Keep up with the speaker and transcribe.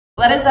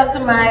What is up to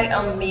my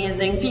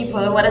amazing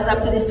people? What is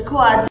up to the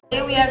squad?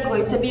 Today we are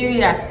going to be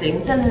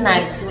reacting to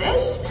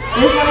Nightwish.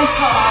 This one is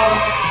called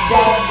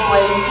Dead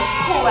Boys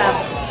Poem.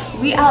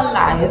 We are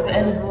live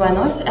in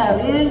Buenos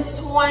Aires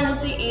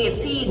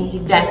 2018, the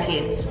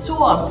Decades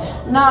Tour.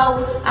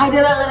 Now, I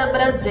did a little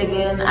bit of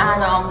digging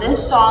and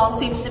this song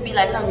seems to be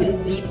like a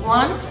really deep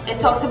one. It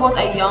talks about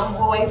a young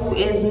boy who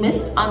is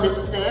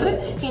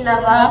misunderstood. He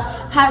never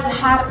has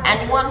had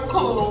anyone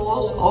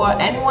close or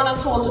anyone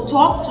at all to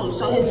talk to.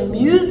 So his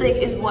music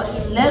is what he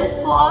lives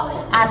for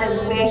and is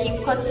where he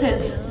puts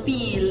his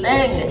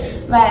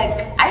feeling.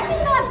 Like, I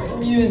think that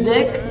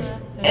music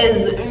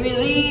is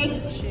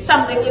really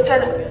something you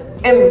can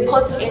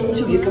input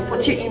into. You can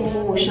put your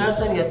emotions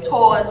and your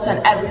thoughts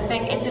and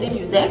everything into the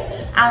music,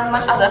 and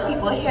when other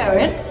people hear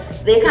it,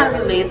 they can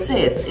relate to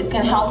it. It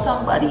can help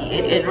somebody.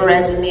 It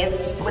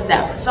resonates with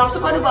them. So I'm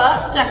super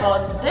duper check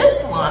out this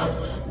one.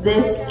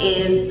 This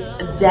is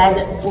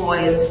Dead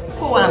Boys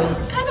Poem.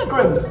 Kind of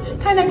grim,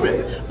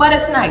 but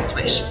it's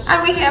Nightwish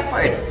and we're here for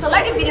it. So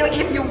like the video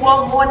if you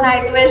want more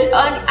Nightwish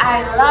on the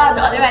island.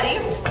 Are you ready?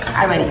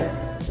 I'm ready.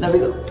 There we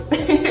go.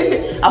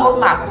 I hope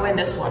Marco in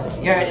this one.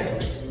 You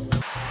ready?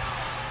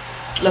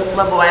 Look,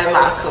 my boy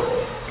Marco.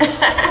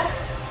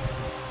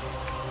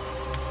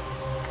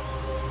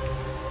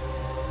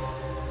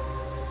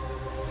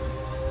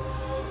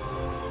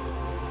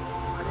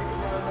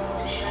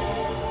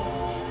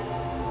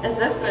 Is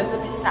this going to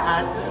be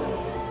sad?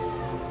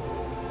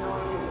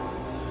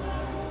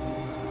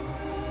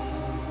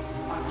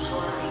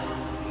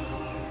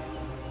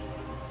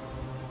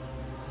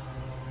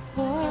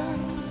 Born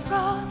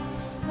from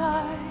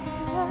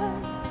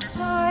silence,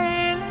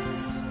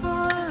 silence full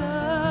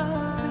of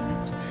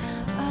it,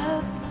 a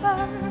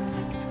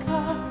perfect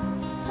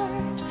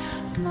concert,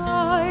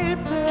 my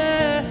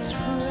best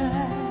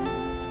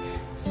friend.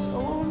 So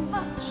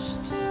much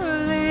to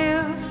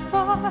live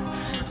for,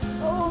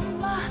 so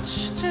much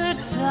to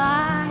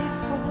die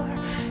for.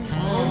 If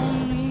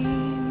only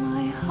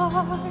my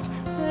heart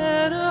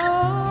had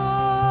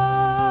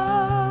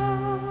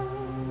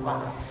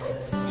Wow.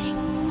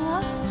 Sing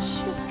what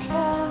you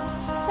can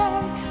say,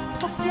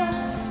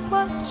 forget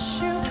what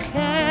you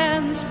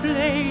can't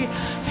play.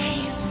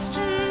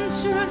 Hasten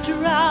to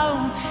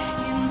drown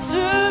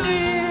into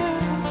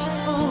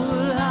beautiful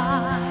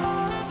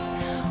eyes.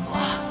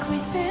 Walk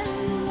within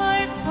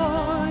my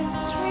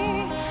poetry,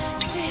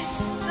 this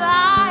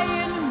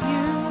dying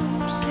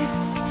music.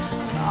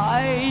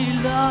 My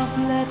love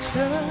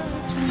letter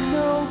to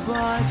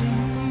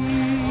nobody.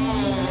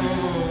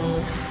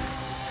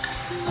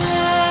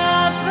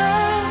 Never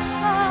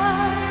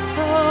sigh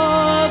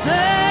for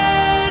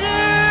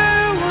better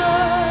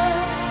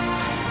world.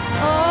 It's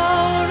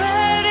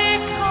already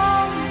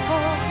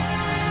composed,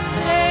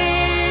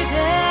 played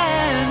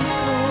and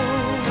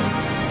told.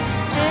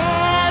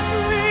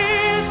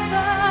 Every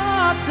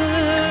thought, the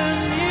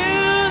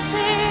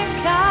music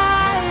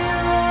I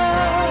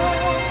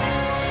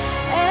wrote,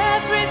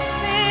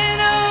 everything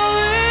I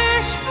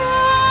wish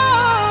for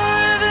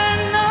the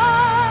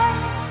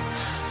night.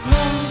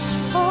 Wrote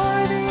for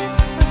the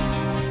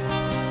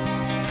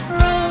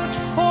wrote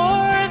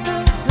for the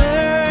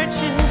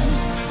virgin.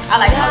 I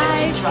like how the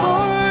beat drops.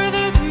 For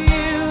the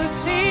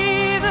beauty,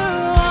 the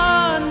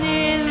one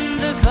in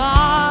the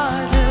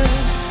garden.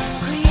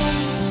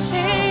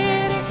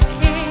 Created a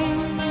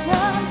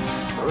kingdom,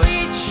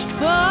 reached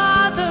for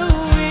the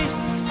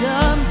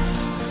wisdom,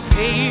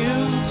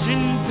 failed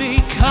in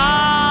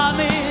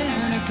becoming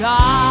a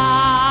god.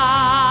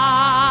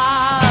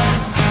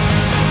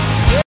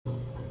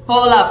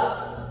 Hold up.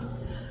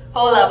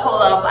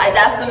 I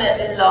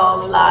definitely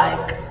love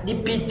like the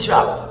beat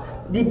drop.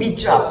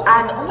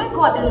 And oh my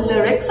god, the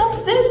lyrics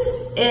of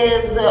this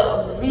is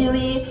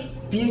really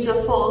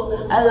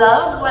beautiful. I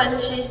love when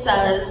she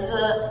says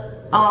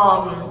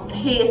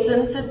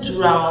hasten to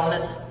drown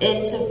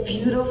into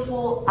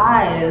beautiful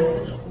eyes.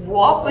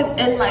 Walk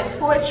within my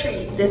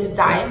poetry, this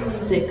dying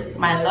music,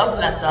 my love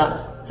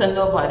letter to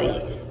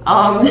nobody.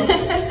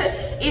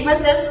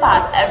 Even this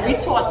part, every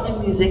thought, the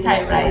music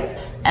I write,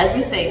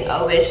 everything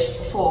I wish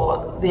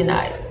for the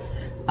night.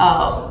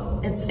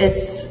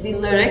 It's the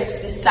lyrics,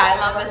 the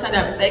style of it and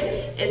everything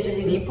is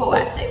really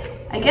poetic.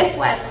 I guess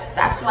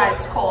that's why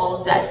it's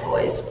called Dead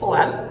Boys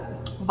Poem.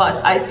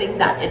 But I think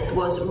that it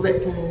was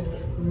written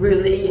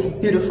really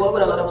beautiful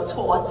with a lot of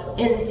thought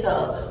into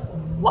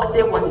what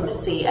they wanted to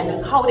say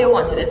and how they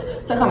wanted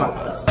it to come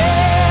across.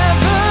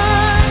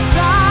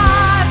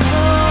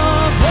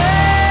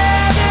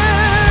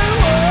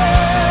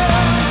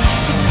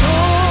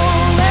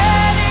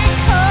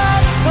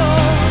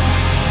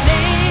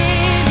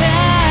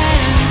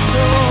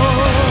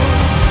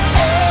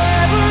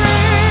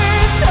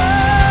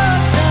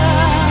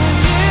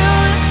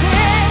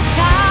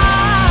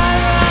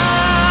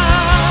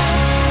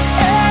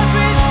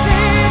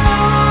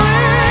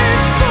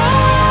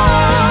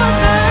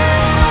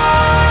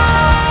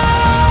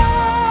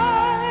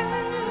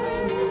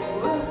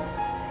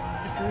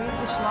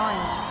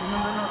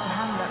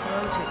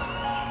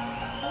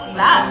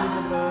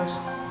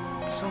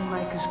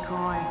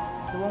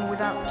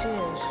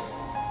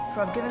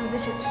 for I've given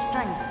this its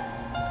strength,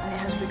 and it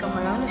has become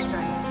my only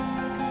strength.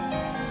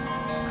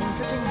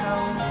 Comforting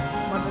home,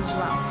 mother's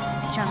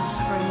lap, chance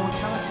for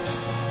immortality,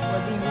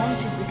 where being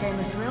wanted became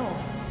a thrill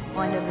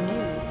I never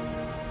knew.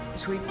 A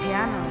sweet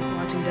piano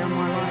writing down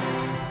my life.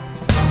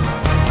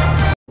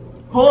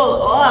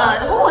 Hold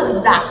on, who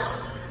is that?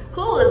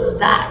 Who is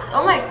that?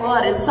 Oh my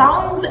god, it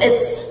sounds,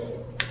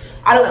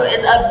 I don't know,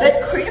 it's a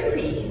bit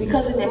creepy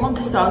because the name of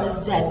the song is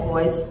Dead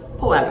Boy's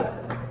Poem.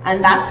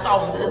 And that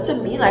sounded to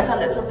me like a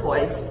little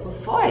boy's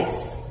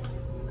voice.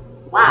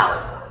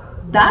 Wow,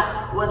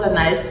 that was a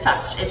nice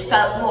touch. It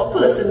felt more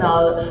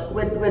personal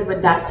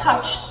with that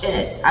touch in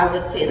it, I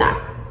would say that.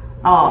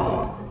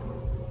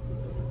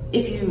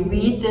 If you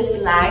read this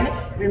line,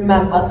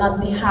 remember not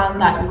the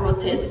hand that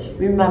wrote it,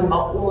 remember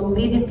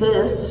only the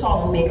verse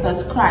song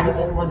makers cry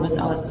when one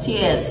without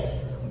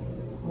tears.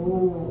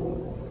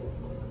 Ooh.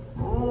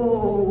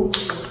 Ooh.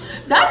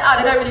 That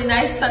added a really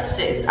nice touch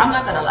to it. I'm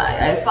not gonna lie,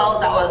 I felt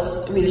that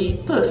was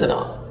really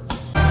personal.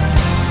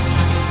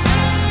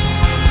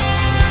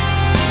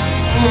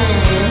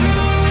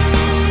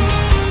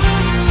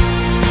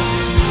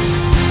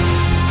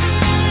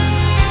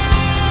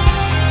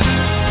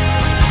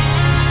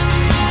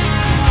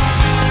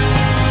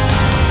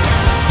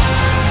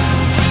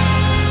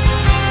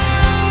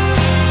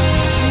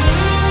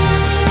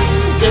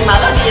 The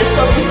melody is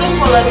so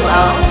beautiful as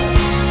well.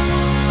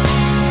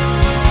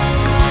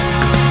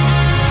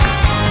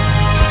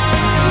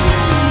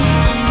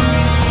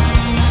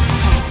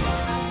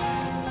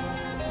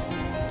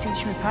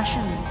 Teach me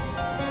passion,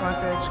 cry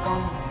for it's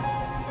gone.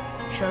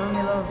 Show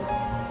me love,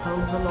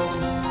 hold the love.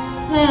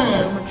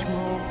 So much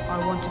more I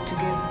wanted to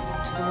give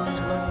to the ones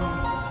who love me.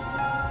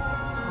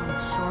 I'm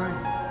sorry.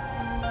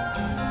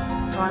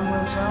 Time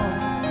will tell,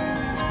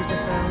 this bitter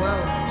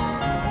farewell.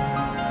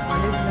 I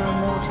live no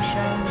more to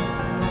shame,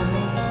 nor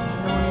me,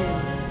 nor you.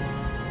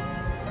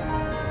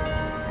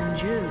 And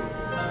you,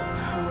 I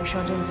wish I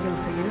didn't feel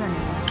for you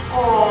anymore.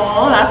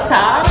 Oh, that's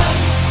sad.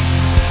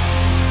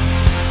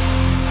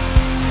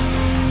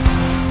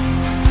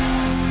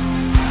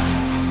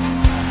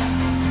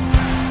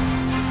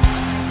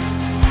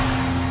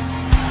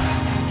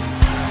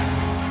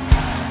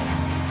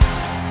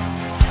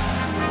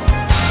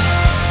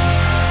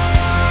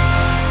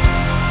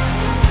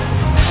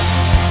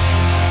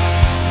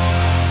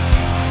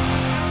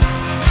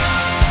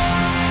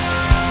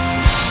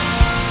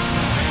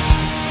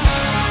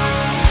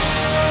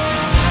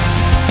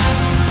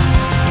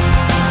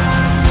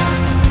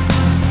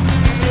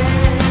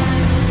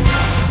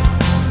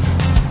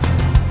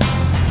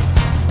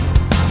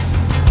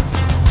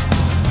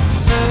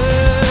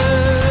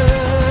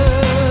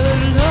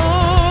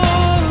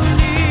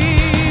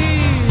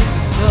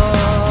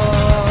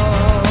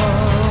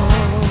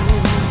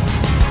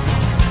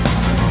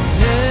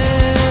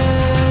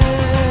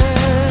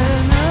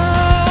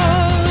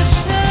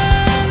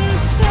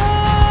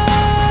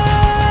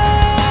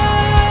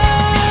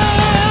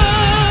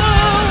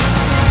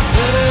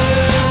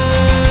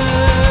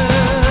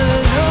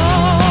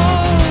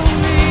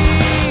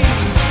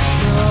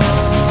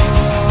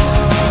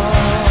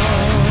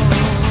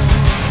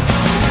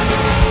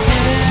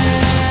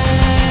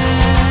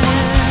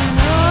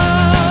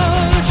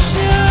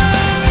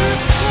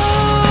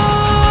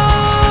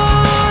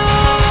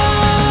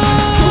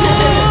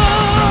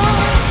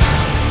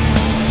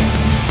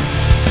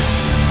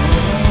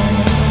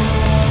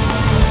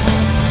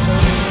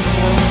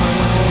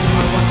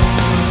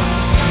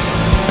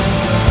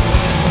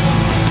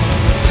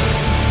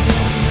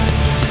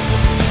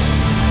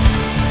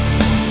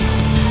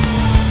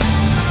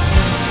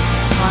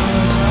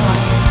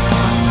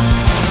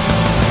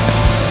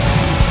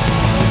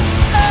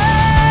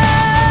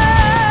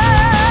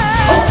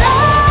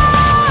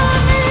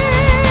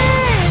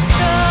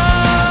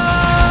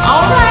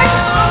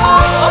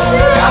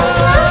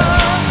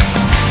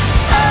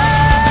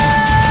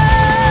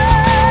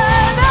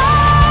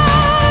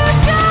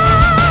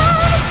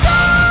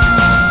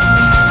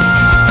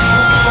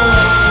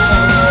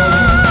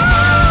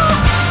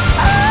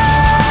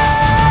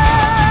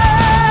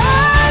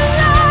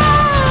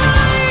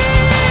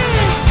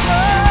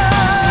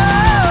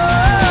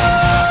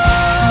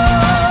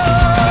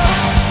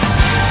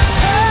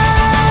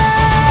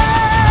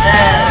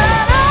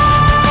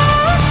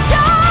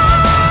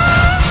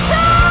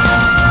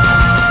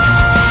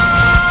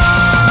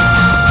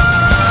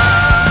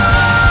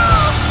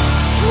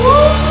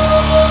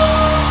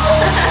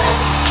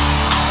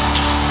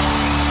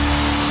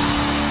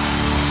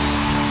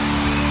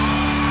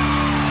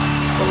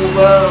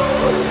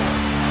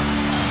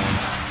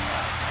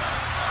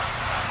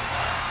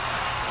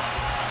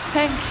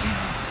 Thank you.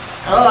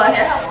 Oh, I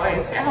hear her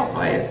voice, hear her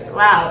voice.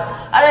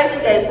 Wow. Alright,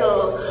 you guys,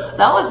 so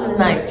that was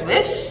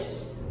Nightwish,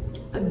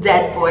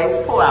 Dead Boy's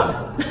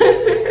Poem.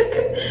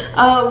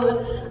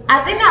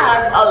 I think I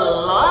had a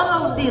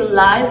lot of the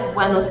live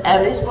Buenos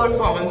Aires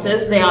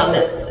performances. They are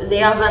lit,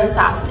 they are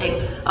fantastic.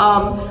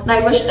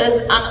 Nightwish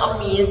is an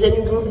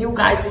amazing group. You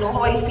guys know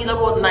how I feel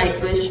about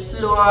Nightwish,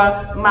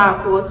 Flor,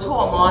 Marco,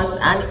 Thomas,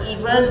 and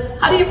even,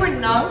 how do you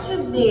pronounce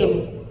his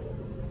name?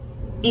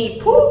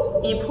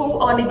 Ipu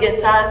on the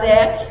guitar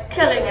there,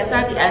 killing it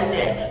at the end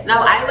there.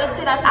 Now I would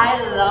say that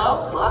I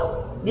love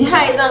the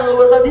highs and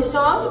lows of the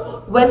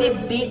song. When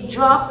the beat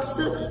drops,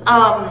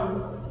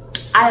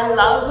 I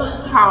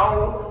love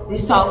how the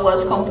song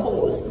was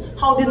composed,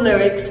 how the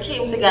lyrics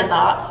came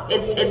together.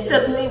 It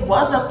certainly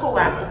was a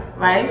poem,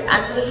 right?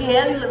 And to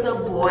hear the little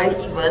boy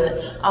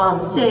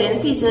even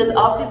saying pieces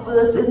of the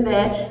verse in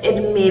there,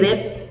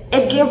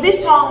 it gave the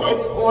song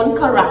its own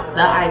character,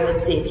 I would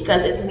say,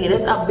 because it made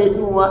it a bit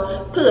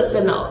more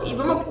personal.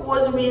 Even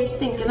before we was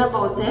thinking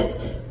about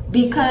it,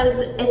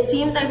 because it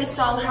seems like the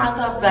song has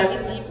a very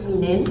deep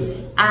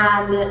meaning,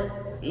 and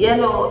you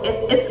know,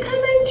 it's kind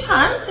of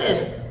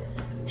enchanting.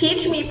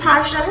 Teach me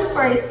passion,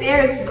 for I fear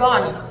it's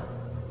gone.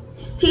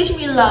 Teach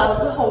me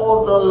love,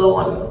 hold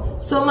alone.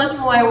 So much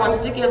more I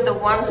wanted to give the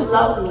ones who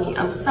love me.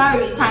 I'm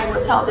sorry, time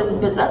will tell this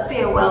bitter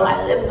farewell.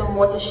 I live no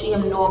more to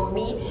shame, nor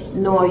me,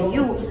 nor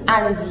you.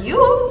 And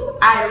you,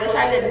 I wish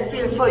I didn't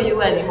feel for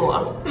you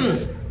anymore.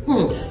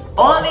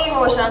 All the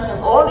emotions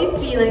and all the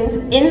feelings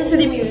into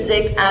the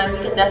music, and we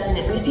can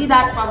definitely see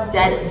that from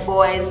Dead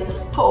Boy's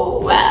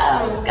poem.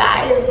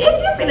 Guys,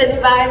 if you're feeling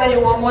the vibe and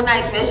you want more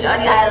Nightwish on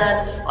the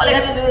island, all you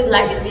gotta do is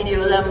like the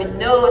video, let me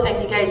know.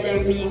 Thank you guys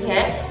for being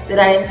here. Did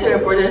I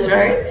interpret this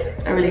right?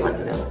 I really want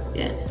to know.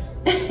 Yeah.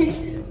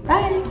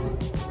 Bye.